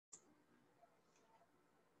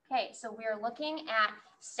Okay, so we're looking at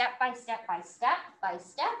step by step by step by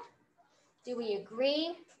step. Do we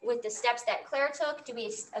agree with the steps that Claire took? Do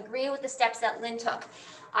we agree with the steps that Lynn took?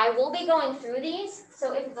 I will be going through these,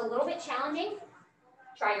 so if it's a little bit challenging,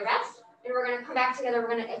 try your best. And we're going to come back together.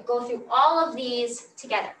 We're going to go through all of these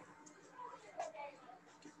together.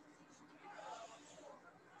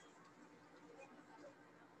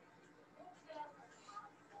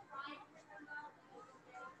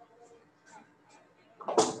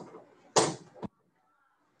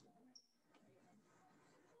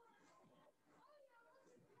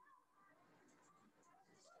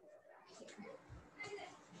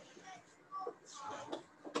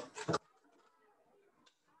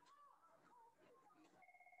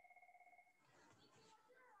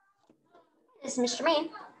 This is Mr.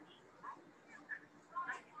 Main.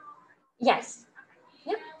 Yes.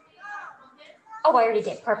 Yep. Oh, I already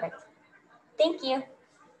did. Perfect. Thank you.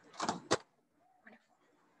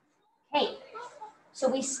 Okay, so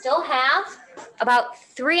we still have about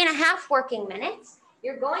 3.5 working minutes.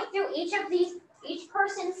 You're going through each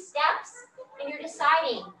person's steps, and you're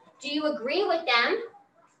deciding, do you agree with them?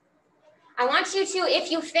 I want you to,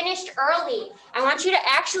 if you finished early, I want you to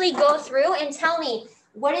actually go through and tell me,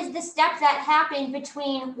 what is the step that happened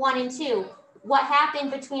between 1 and 2? What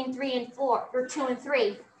happened between 3 and 4, or 2 and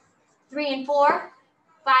 3? 3 and 4,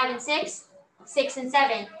 5 and 6, 6 and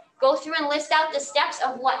 7. Go through and list out the steps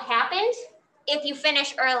of what happened if you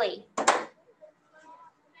finish early.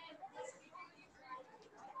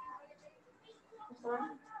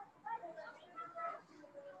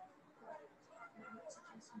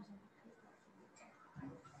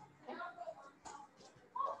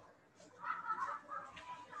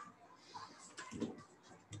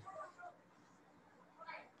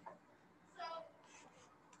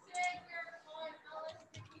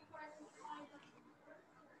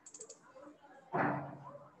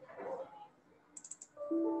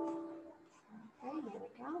 Okay, here we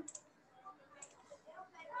go.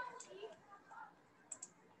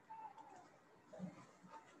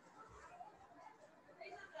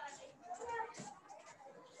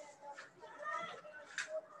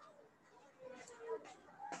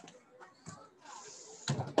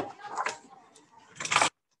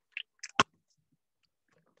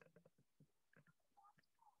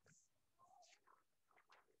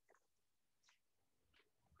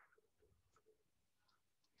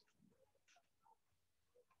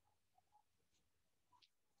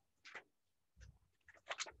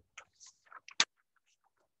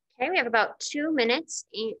 Okay, we have about 2 minutes,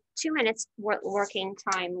 working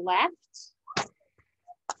time left.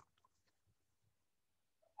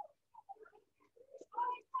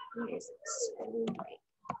 What is this?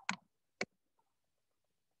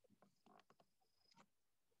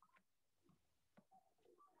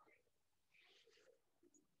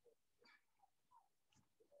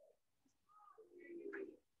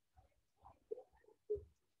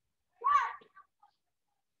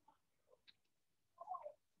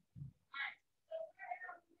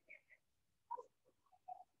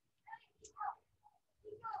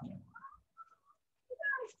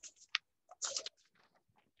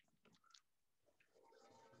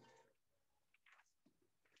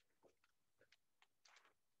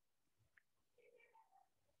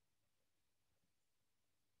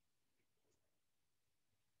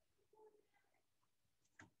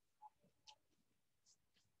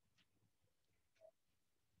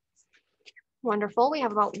 Wonderful. We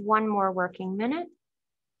have about 1 more working minute.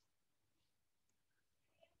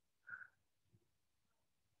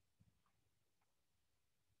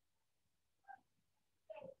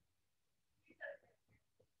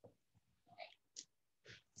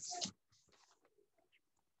 This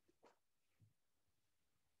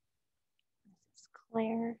is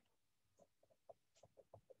Claire.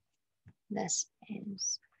 This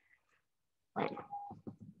is Lynn.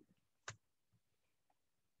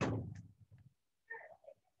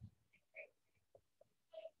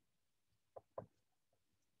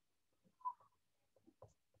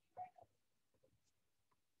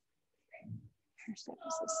 Her step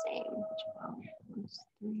is the same. 12 plus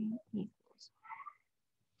 3 equals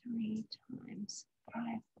 3 times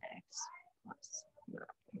 5x plus 9.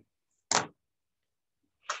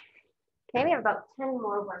 Okay, we have about 10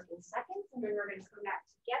 more working seconds, and then we're going to come back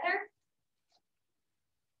together.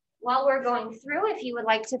 While we're going through, if you would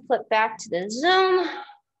like to flip back to the Zoom.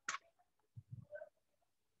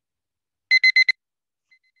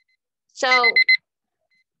 So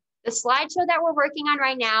the slideshow that we're working on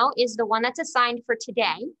right now is the one that's assigned for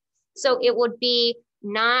today. So it would be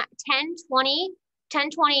not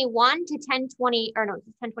 1021 to 1020, or no,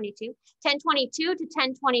 1022, 1022 to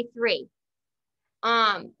 1023.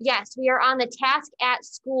 Yes, we are on the task at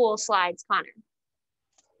school slides, Connor.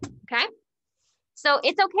 Okay. So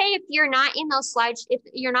it's okay if you're not in those slides, if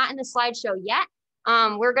you're not in the slideshow yet.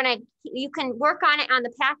 You can work on it on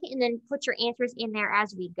the packet and then put your answers in there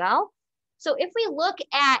as we go. So if we look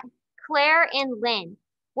at Claire and Lynn,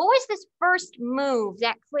 what was this first move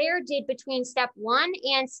that Claire did between step 1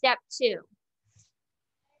 and step 2?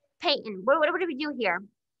 Peyton, what did we do here?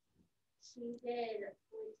 She did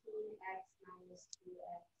 14x minus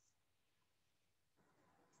 2x.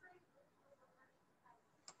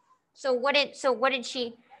 So what did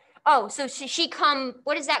she, oh, so she come,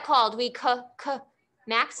 what is that called?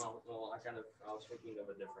 Max? Well, I was thinking of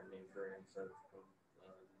a different name for it instead of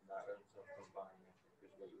combining, is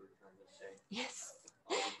what you were trying to say. Yes.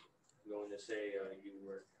 Going to say you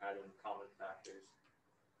were adding common factors.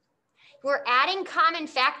 We're adding common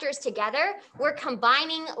factors together. We're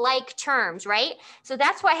combining like terms, right? So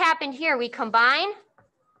that's what happened here. We combine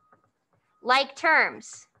like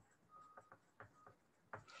terms.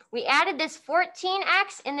 We added this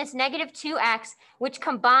 14x and this negative 2x, which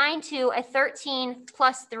combine to a 13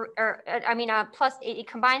 plus 3, it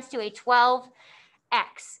combines to a 12x.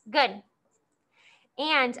 Good.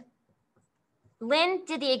 And Lynn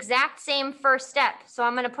did the exact same first step. So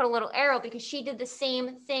I'm going to put a little arrow because she did the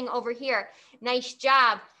same thing over here. Nice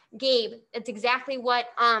job, Gabe. It's exactly what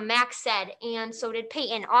Max said. And so did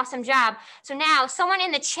Peyton. Awesome job. So now someone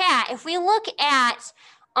in the chat, if we look at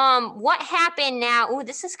what happened now, oh,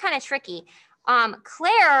 this is kind of tricky.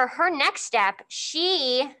 Claire, her next step,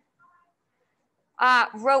 she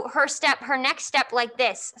wrote her next step like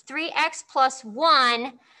this: 3x plus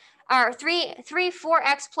 1, or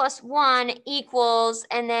 4x plus 1 equals,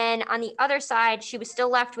 and then on the other side, she was still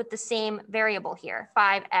left with the same variable here,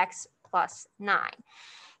 5x plus 9.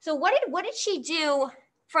 So what did she do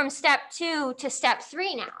from step 2 to step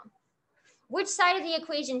 3 now? Which side of the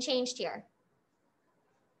equation changed here?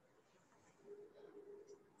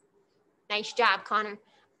 Nice job, Connor.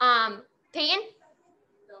 Peyton?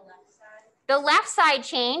 The left side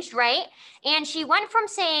changed, right? And she went from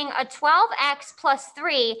saying a 12x plus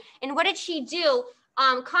 3, and what did she do?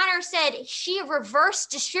 Connor said she reverse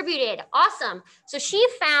distributed. Awesome. So she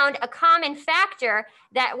found a common factor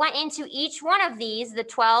that went into each one of these, the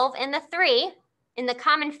 12 and the 3, and the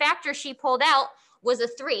common factor she pulled out was a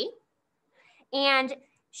 3. And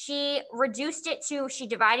she reduced it to, she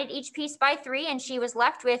divided each piece by 3, and she was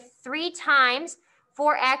left with 3 times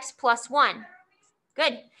 4x plus 1.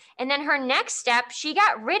 Good. And then her next step, she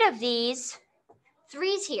got rid of these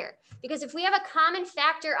 3's here, because if we have a common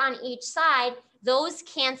factor on each side, those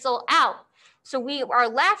cancel out. So we are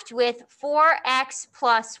left with 4x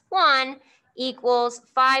plus 1 equals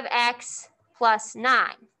 5x plus 9,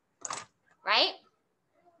 right?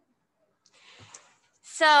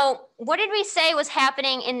 So what did we say was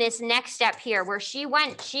happening in this next step here, where she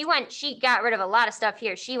got rid of a lot of stuff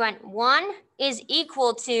here. She went 1 is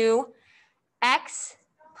equal to x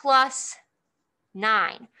plus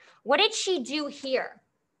 9. What did she do here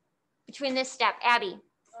between this step, Abby?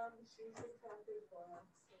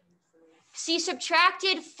 She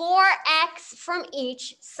subtracted 4x from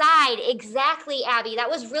each side. Exactly, Abby. That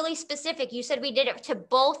was really specific. You said we did it to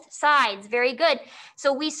both sides. Very good.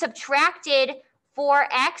 So we subtracted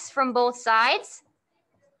 4x from both sides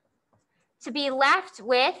to be left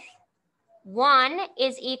with 1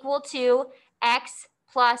 is equal to x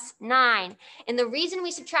plus 9. And the reason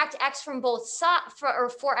we subtract x from both sides, or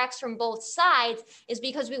 4x from both sides, is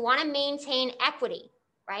because we want to maintain equity,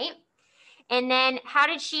 right? And then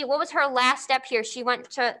what was her last step here? She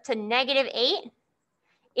went to negative 8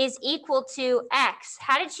 is equal to x.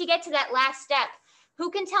 How did she get to that last step? Who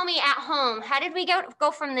can tell me at home? How did we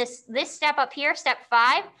go from this step up here, step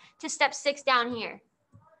 5, to step 6 down here?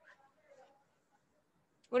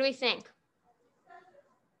 What do we think?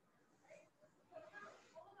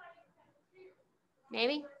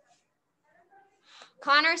 Maybe?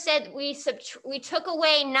 Connor said we took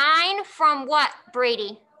away 9 from what,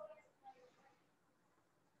 Brady?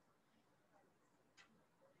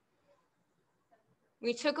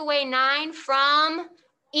 We took away 9 from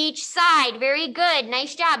each side. Very good.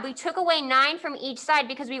 Nice job. We took away 9 from each side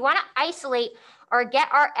because we want to isolate or get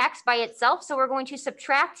our x by itself. So we're going to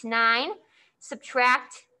subtract 9.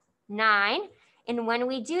 And when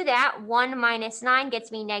we do that, 1 minus 9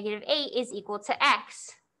 gets me negative 8 is equal to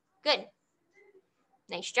x. Good.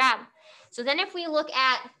 Nice job. So then if we look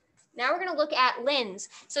at, now we're going to look at Lynn's.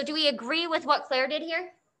 So do we agree with what Claire did here?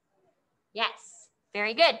 Yes.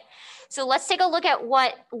 Very good. So let's take a look at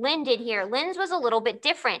what Lynn did here. Lynn's was a little bit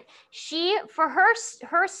different. For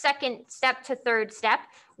her second step to third step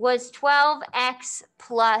was 12x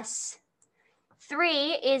plus 3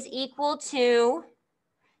 is equal to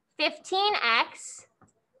 15x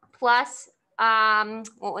plus,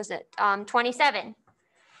 what was it, 27.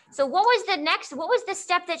 So what was the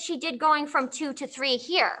step that she did going from 2 to 3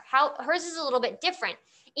 here? Hers is a little bit different.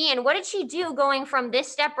 Ian, what did she do going from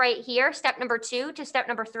this step right here, step number 2 to step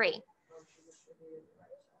number 3?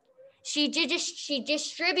 She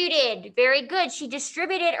distributed, very good. She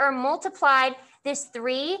distributed or multiplied this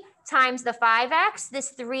 3 times the 5x, this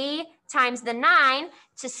 3 times the 9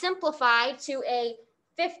 to simplify to a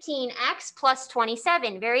 15x plus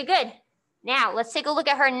 27. Very good. Now let's take a look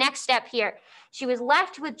at her next step here. She was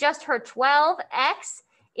left with just her 12x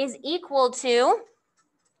is equal to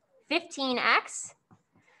 15x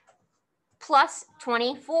plus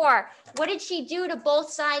 24. What did she do to both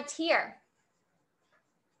sides here?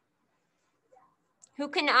 Who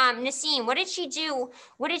can, Nassim, what did she do?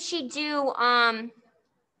 What did she do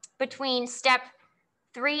between step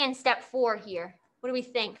 3 and step 4 here? What do we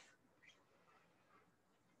think?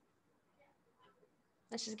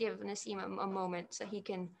 Let's just give Nassim a moment so he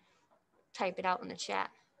can type it out in the chat.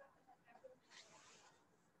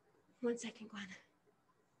 1 second, Gwen.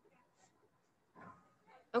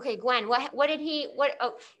 Okay, Gwen, what did he,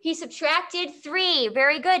 oh, he subtracted 3,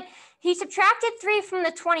 very good. He subtracted 3 from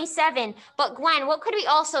the 27, but Gwen, what could we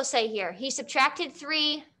also say here? He subtracted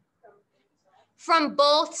 3 from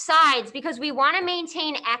both sides because we want to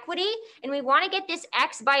maintain equity and we want to get this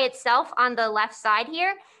x by itself on the left side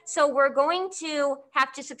here. So we're going to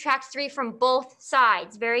have to subtract 3 from both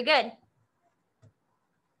sides, very good.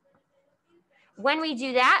 When we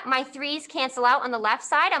do that, my 3's cancel out on the left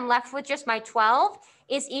side. I'm left with just my 12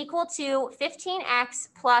 is equal to 15x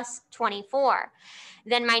plus 24.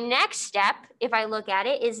 Then my next step, if I look at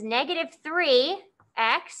it, is negative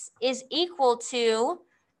 3x is equal to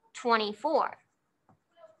 24.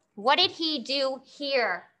 What did he do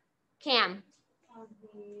here, Cam?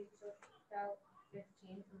 He took out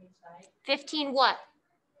 15 from each side. 15 what?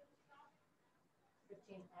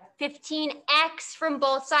 15x from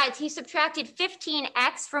both sides. He subtracted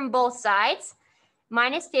 15x from both sides,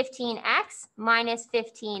 minus 15x minus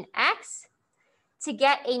 15x to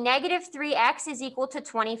get a negative 3x is equal to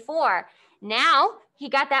 24. Now he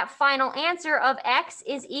got that final answer of x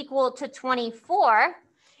is equal to 24.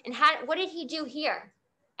 And what did he do here,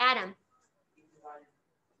 Adam?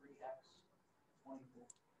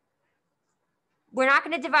 We're not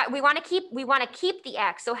going to divide. We want to keep the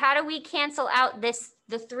x. So how do we cancel out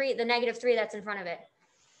the negative 3 that's in front of it?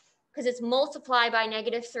 Because it's multiplied by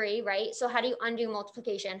negative 3, right? So how do you undo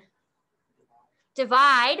multiplication?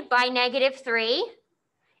 Divide by negative 3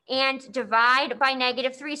 and divide by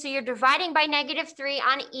negative 3. So you're dividing by negative 3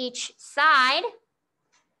 on each side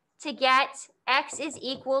to get x is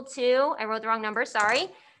equal to, I wrote the wrong number, sorry.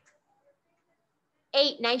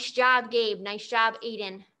 8. Nice job, Gabe. Nice job,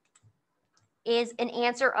 Aiden. Is an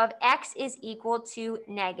answer of x is equal to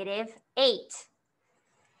negative 8.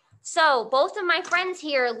 So both of my friends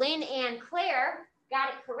here, Lynn and Claire, got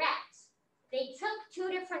it correct. They took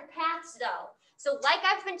 2 different paths though. So like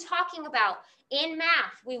I've been talking about in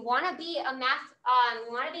math, we want to be a math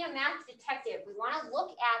detective. We want to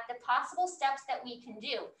look at the possible steps that we can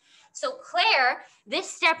do. So Claire, this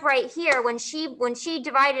step right here, when she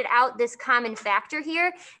divided out this common factor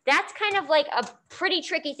here, that's kind of like a pretty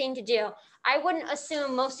tricky thing to do. I wouldn't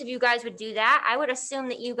assume most of you guys would do that. I would assume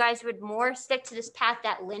that you guys would more stick to this path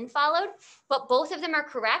that Lynn followed, but both of them are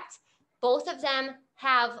correct. Both of them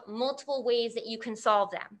have multiple ways that you can solve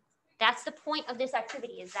them. That's the point of this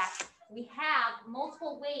activity, is that we have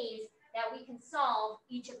multiple ways that we can solve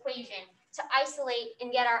each equation to isolate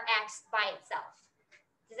and get our x by itself.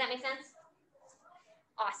 Does that make sense?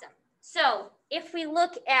 Awesome. So if we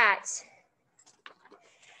look at,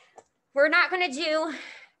 we're not going to do,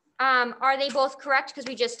 are they both correct? Because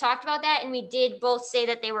we just talked about that and we did both say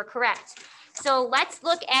that they were correct. So let's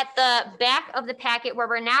look at the back of the packet where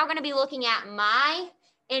we're now going to be looking at Mai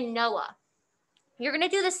and Noah. You're going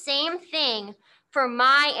to do the same thing for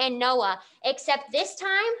Mai and Noah, except this time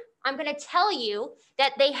I'm going to tell you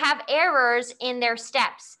that they have errors in their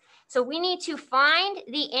steps. So we need to find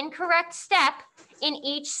the incorrect step in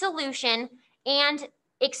each solution and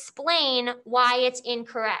explain why it's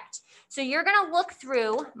incorrect. So you're going to look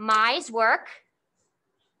through Mai's work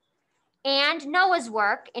and Noah's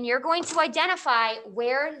work, and you're going to identify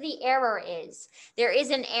where the error is. There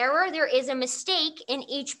is an error, there is a mistake in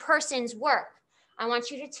each person's work. I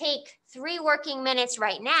want you to take 3 working minutes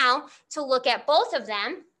right now to look at both of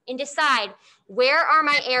them and decide where are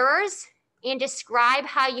my errors and describe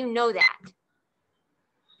how you know that.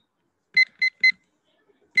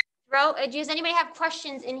 Does anybody have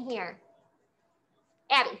questions in here?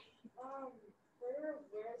 Abby.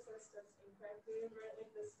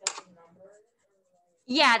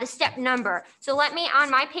 Yeah, the step number. So let me, on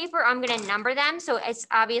my paper, I'm gonna number them. So it's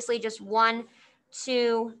obviously just 1,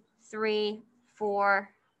 2, 3, 4,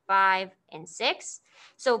 5, and 6.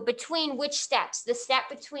 So between which steps? The step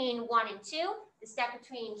between 1 and 2, the step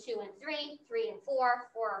between 2 and 3, 3 and 4,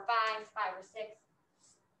 4 or 5, 5 or 6.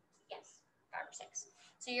 Yes, 5 or 6.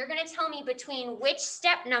 So you're gonna tell me between which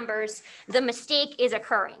step numbers the mistake is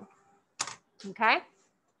occurring. Okay?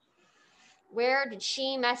 Where did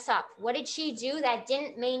she mess up? What did she do that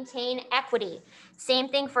didn't maintain equity? Same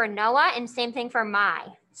thing for Noah and same thing for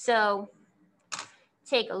Mai. So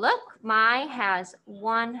take a look. Mai has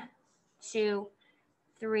 1, 2,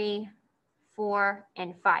 3, 4,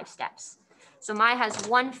 and 5 steps. So Mai has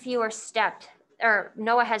one fewer step, or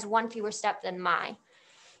Noah has one fewer step than Mai.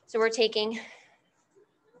 So we're taking,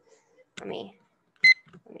 let me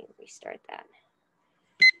restart that.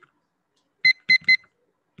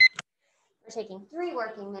 We're taking 3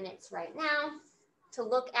 working minutes right now to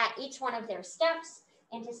look at each one of their steps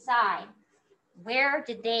and decide where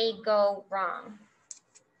did they go wrong.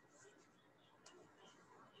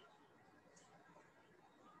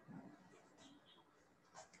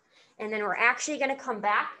 And then we're actually going to come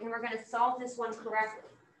back and we're going to solve this one correctly.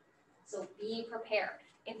 So be prepared.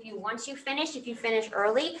 Once you finish, if you finish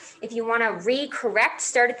early, if you want to re-correct,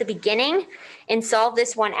 start at the beginning and solve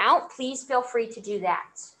this one out, please feel free to do that.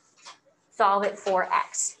 Solve it for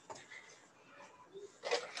X.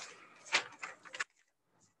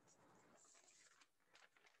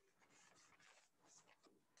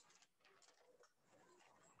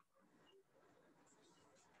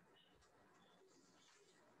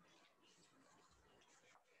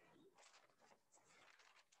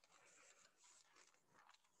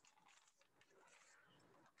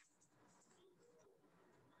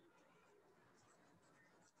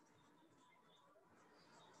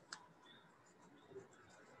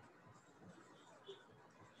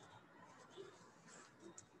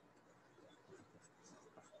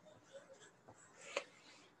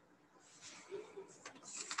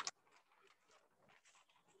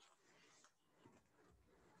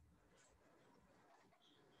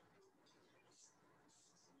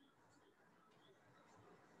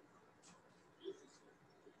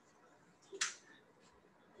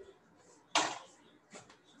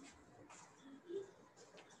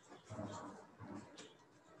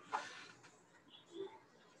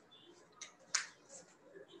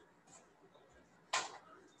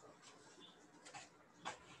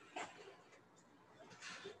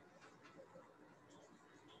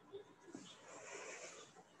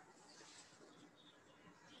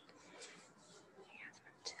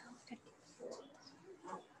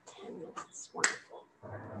 Wonderful.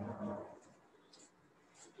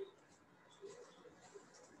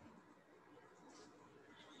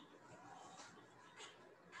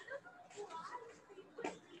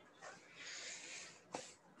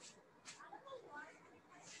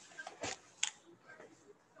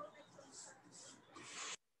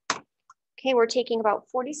 Okay, we're taking about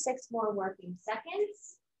 46 more working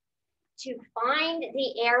seconds to find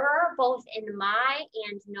the error both in Mai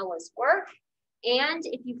and Noah's work. And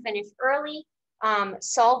if you finish early,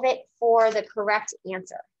 solve it for the correct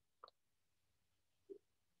answer.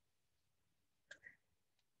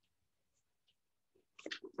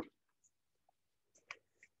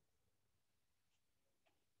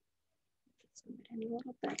 A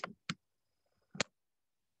little bit.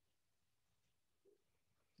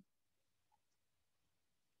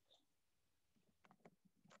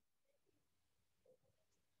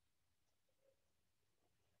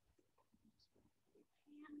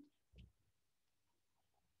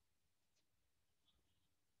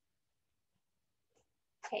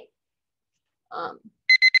 Okay.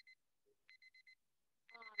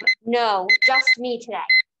 No, just me today.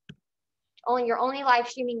 You're only live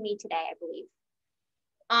streaming me today, I believe.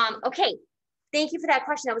 Okay. Thank you for that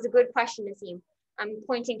question. That was a good question, Naseem. I'm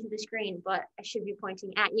pointing to the screen, but I should be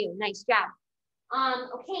pointing at you. Nice job.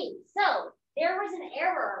 Okay, so there was an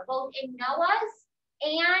error both in Noah's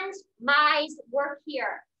and Mai's work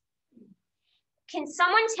here. Can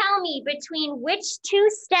someone tell me between which 2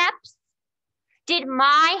 steps did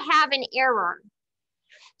Mai have an error?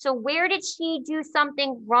 So where did she do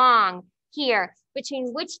something wrong here?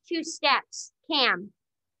 Between which 2 steps, Cam?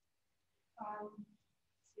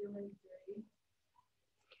 2 and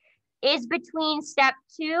 3. Is between step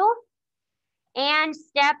 2 and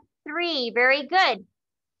step 3. Very good.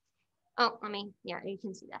 Oh, yeah, you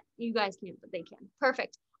can see that. You guys can't, but they can.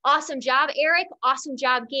 Perfect. Awesome job, Eric. Awesome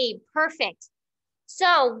job, Gabe. Perfect.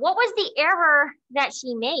 So what was the error that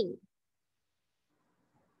she made?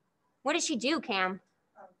 What did she do, Cam?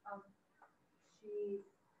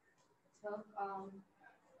 took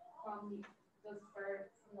from the first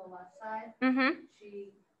from the left side. Mm-hmm. She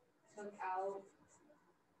took out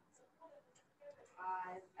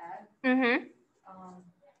 5x. Mm-hmm.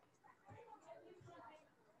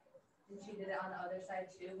 And she did it on the other side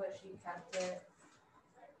too, but she kept it.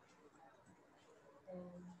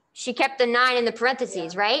 She kept the 9 in the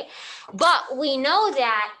parentheses, right? But we know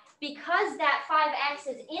that because that 5x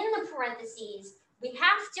is in the parentheses, we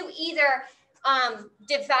have to either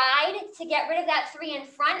divide to get rid of that 3 in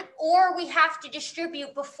front, or we have to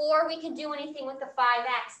distribute before we can do anything with the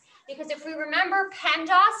 5x. Because if we remember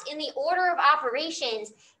PEMDAS in the order of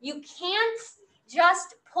operations, you can't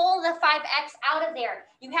just pull the 5x out of there.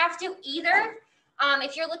 You have to either,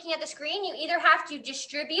 if you're looking at the screen, you either have to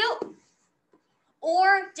distribute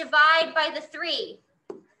or divide by the 3,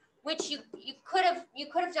 which you could have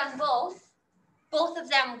done both. Both of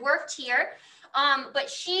them worked here, but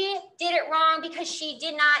she did it wrong because she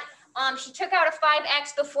did not. She took out a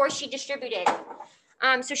 5x before she distributed.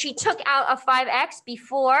 So she took out a 5x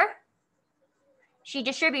before she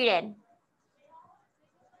distributed.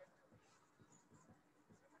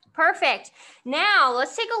 Perfect. Now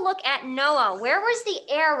let's take a look at Noah. Where was the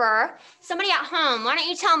error? Somebody at home, why don't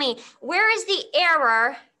you tell me, where is the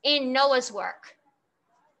error in Noah's work?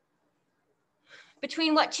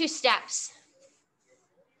 Between what 2 steps?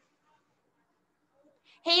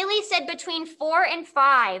 Haley said between 4 and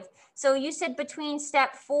 5. So you said between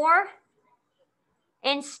step 4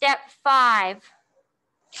 and step 5.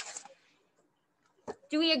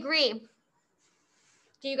 Do we agree?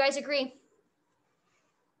 Do you guys agree?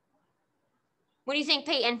 What do you think,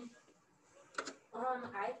 Peyton?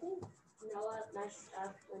 I think Noah messed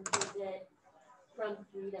up when he did from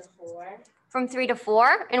 3 to 4. From 3 to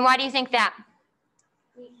 4? And why do you think that?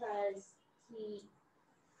 Because he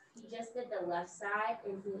just did the left side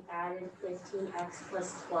and he added 15x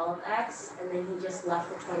plus 12x, and then he just left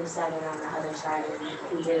the 27 on the other side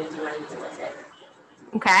and he didn't do anything with it.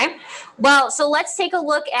 Okay. Well, so let's take a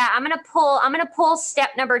look at, I'm going to pull step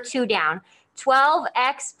number 2 down.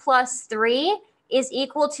 12x plus 3 is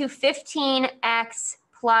equal to 15x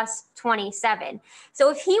plus 27. So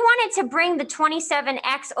if he wanted to bring the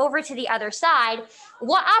 27x over to the other side,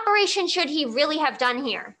 what operation should he really have done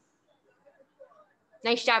here?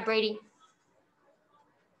 Nice job, Brady.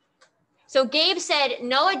 So Gabe said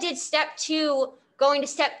Noah did step 2 going to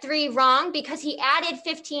step 3 wrong because he added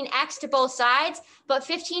 15x to both sides, but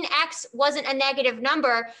 15x wasn't a negative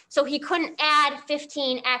number, so he couldn't add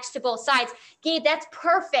 15x to both sides. Gabe, that's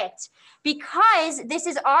perfect because this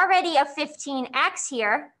is already a 15x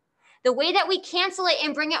here. The way that we cancel it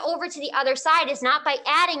and bring it over to the other side is not by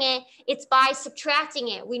adding it, it's by subtracting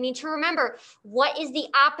it. We need to remember, what is the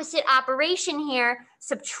opposite operation here?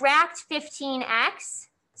 Subtract 15x,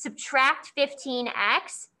 subtract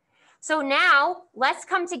 15x. So now let's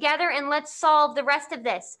come together and let's solve the rest of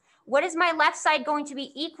this. What is my left side going to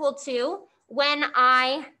be equal to when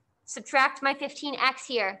I subtract my 15x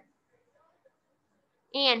here?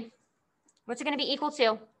 Ian, what's it going to be equal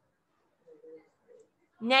to?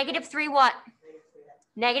 Negative 3 what?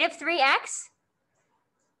 Negative 3x.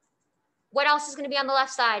 What else is going to be on the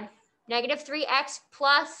left side? Negative 3x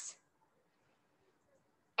plus,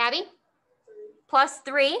 Abby? Plus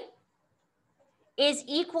 3 is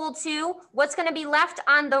equal to, what's going to be left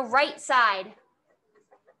on the right side?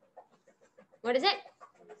 What is it?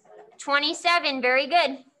 27. Very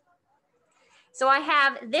good. So I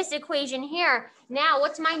have this equation here. Now,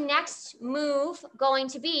 what's my next move going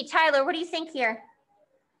to be? Tyler, what do you think here?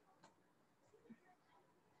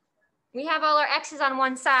 We have all our x's on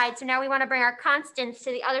one side, so now we want to bring our constants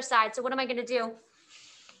to the other side. So what am I going to do?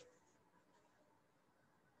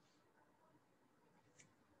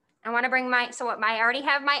 I want to bring my, so what, I already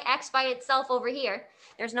have my x by itself over here.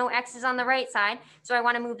 There's no x's on the right side. So I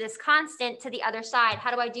want to move this constant to the other side.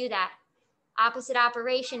 How do I do that? Opposite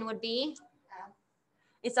operation would be,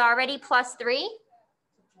 it's already plus 3.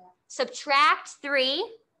 Subtract 3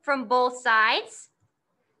 from both sides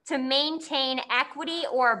to maintain equity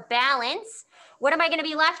or balance. What am I going to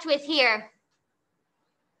be left with here?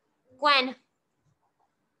 Gwen?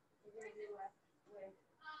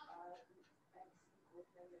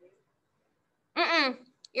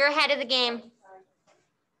 You're ahead of the game.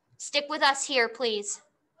 Stick with us here, please.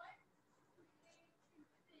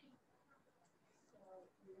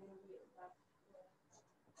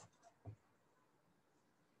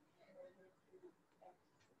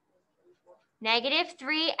 Negative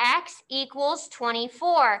 3x equals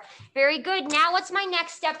 24. Very good. Now what's my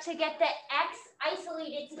next step to get the x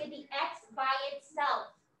isolated, to get the x by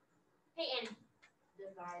itself? Peyton.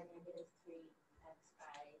 Divide negative 3x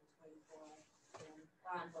by 24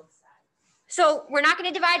 on both sides. So we're not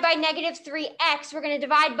going to divide by negative 3x. We're going to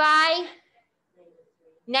divide by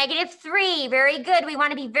negative 3. Very good. We want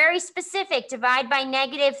to be very specific. Divide by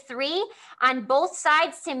negative 3 on both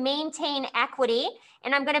sides to maintain equity.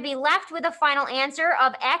 And I'm going to be left with a final answer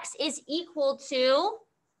of x is equal to,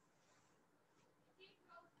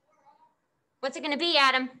 what's it going to be,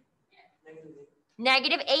 Adam?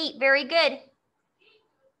 Negative 8. Very good.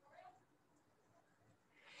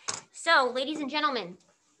 So, ladies and gentlemen,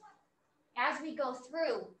 as we go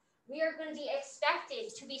through, we are going to be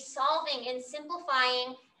expected to be solving and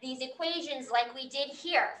simplifying these equations like we did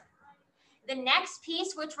here. The next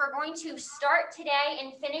piece, which we're going to start today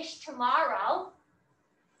and finish tomorrow,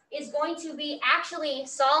 is going to be actually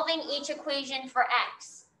solving each equation for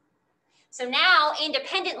x. So now,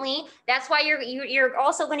 independently, that's why you're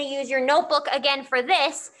also going to use your notebook again for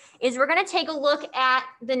this, is we're going to take a look at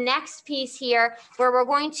the next piece here where we're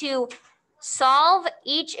going to solve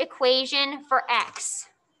each equation for x.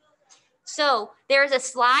 So there's a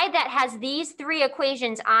slide that has these 3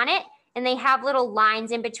 equations on it, and they have little lines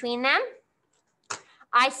in between them.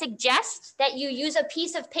 I suggest that you use a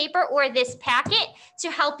piece of paper or this packet to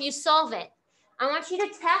help you solve it. I want you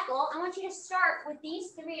to start with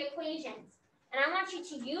these 3 equations. And I want you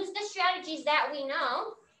to use the strategies that we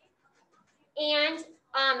know and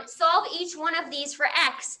solve each one of these for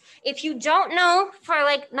x. If you don't know, for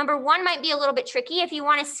like number 1 might be a little bit tricky. If you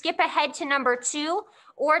want to skip ahead to number 2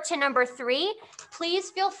 or to number 3, please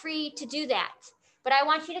feel free to do that. But I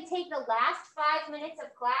want you to take the last 5 minutes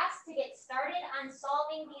of class to get started on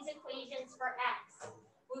solving these equations for x.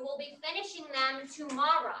 We will be finishing them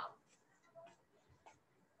tomorrow.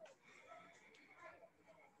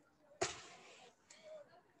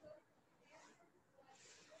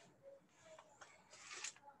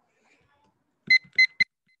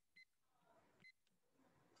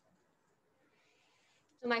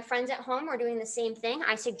 So my friends at home are doing the same thing.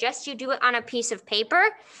 I suggest you do it on a piece of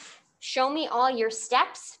paper. Show me all your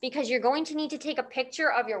steps because you're going to need to take a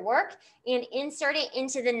picture of your work and insert it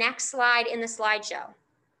into the next slide in the slideshow.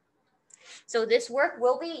 So this work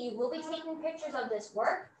you will be taking pictures of this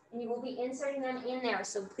work and you will be inserting them in there.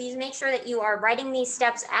 So please make sure that you are writing these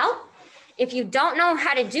steps out. If you don't know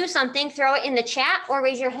how to do something, throw it in the chat or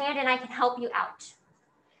raise your hand and I can help you out.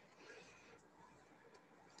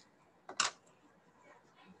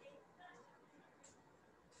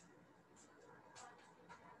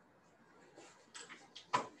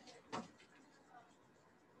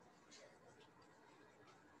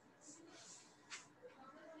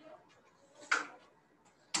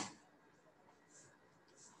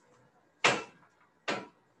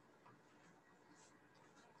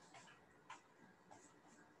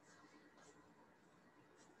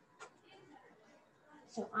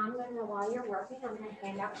 So while you're working, I'm going to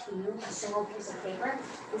hand out to you a single piece of paper.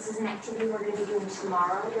 This is an activity we're going to be doing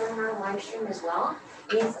tomorrow during our live stream as well.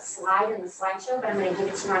 It has a slide in the slideshow, but I'm going to give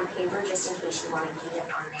it to you on paper just in case you want to get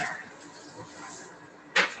it on there.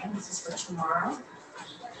 Okay, this is for tomorrow.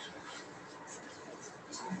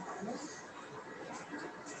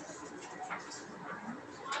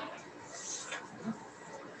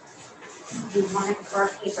 You want it for a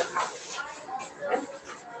paper copy. Okay.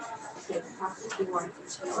 Paper copy, you want it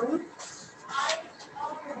for tomorrow.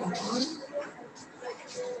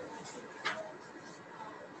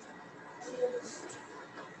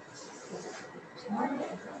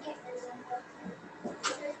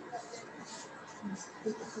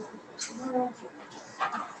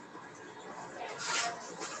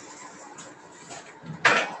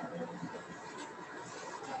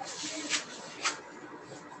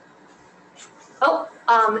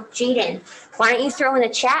 Jaden, why don't you throw in the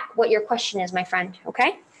chat what your question is, my friend,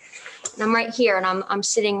 okay? And I'm right here, and I'm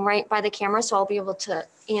sitting right by the camera, so I'll be able to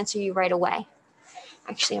answer you right away.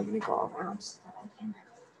 Actually, I'm going to go around so that I can.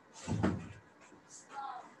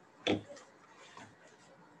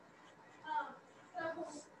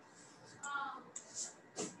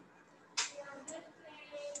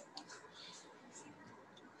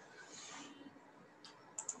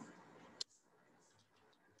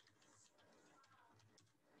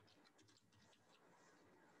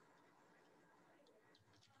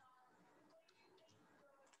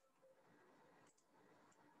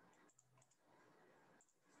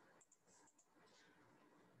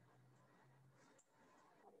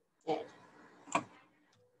 Did.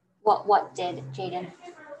 What did, Jaden?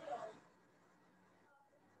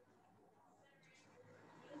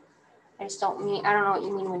 I don't know what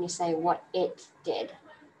you mean when you say what it did.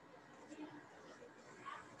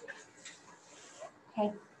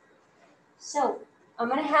 Okay. So I'm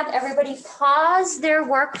going to have everybody pause their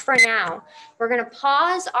work for now. We're going to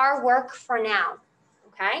pause our work for now.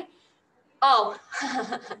 Okay. Oh,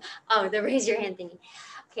 oh, the raise your hand thingy.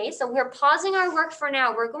 Okay, so we're pausing our work for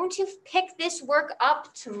now. We're going to pick this work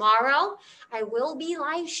up tomorrow. I will be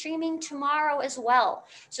live streaming tomorrow as well.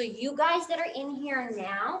 So you guys that are in here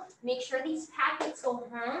now, make sure these packets go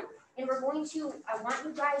home. And we're going to, I want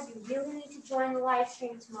you guys, you really need to join the live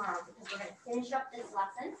stream tomorrow because we're going to finish up this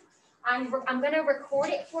lesson. I'm going to record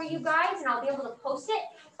it for you guys and I'll be able to post it.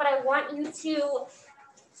 But I want you to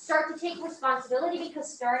start to take responsibility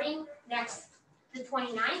because starting the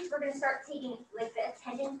 29th, we're going to start taking, like the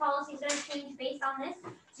attendance policy is going to change based on this.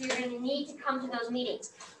 So you're going to need to come to those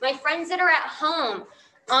meetings. My friends that are at home,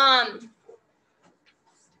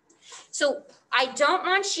 so I don't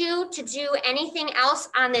want you to do anything else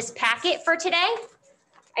on this packet for today.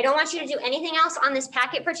 I don't want you to do anything else on this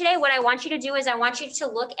packet for today. What I want you to do is I want you to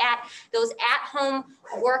look at those at-home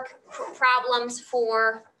work problems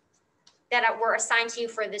that were assigned to you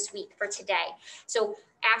for this week, for today. So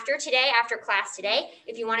after today, after class today,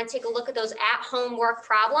 if you want to take a look at those at-home work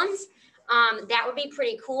problems, that would be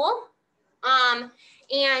pretty cool.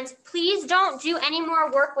 And please don't do any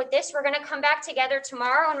more work with this. We're going to come back together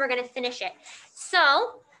tomorrow and we're going to finish it.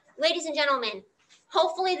 So, ladies and gentlemen,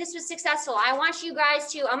 hopefully this was successful. I want you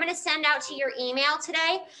guys to, I'm going to send out to your email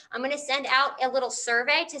today. I'm going to send out a little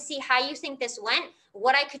survey to see how you think this went,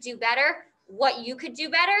 what I could do better, what you could do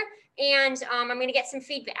better, and I'm going to get some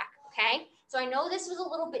feedback, okay? So I know this was a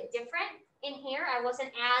little bit different in here. I wasn't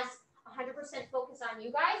as 100% focused on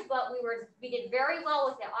you guys, but we did very well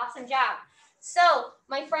with it. Awesome job. So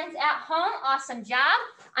my friends at home, awesome job.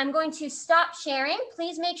 I'm going to stop sharing.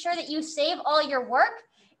 Please make sure that you save all your work.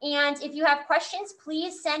 And if you have questions,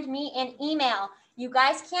 please send me an email. You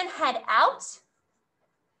guys can head out.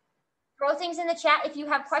 Throw things in the chat if you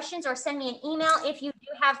have questions or send me an email if you do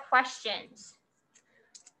have questions.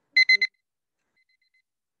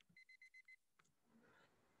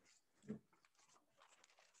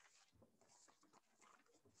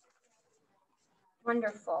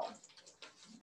 Wonderful.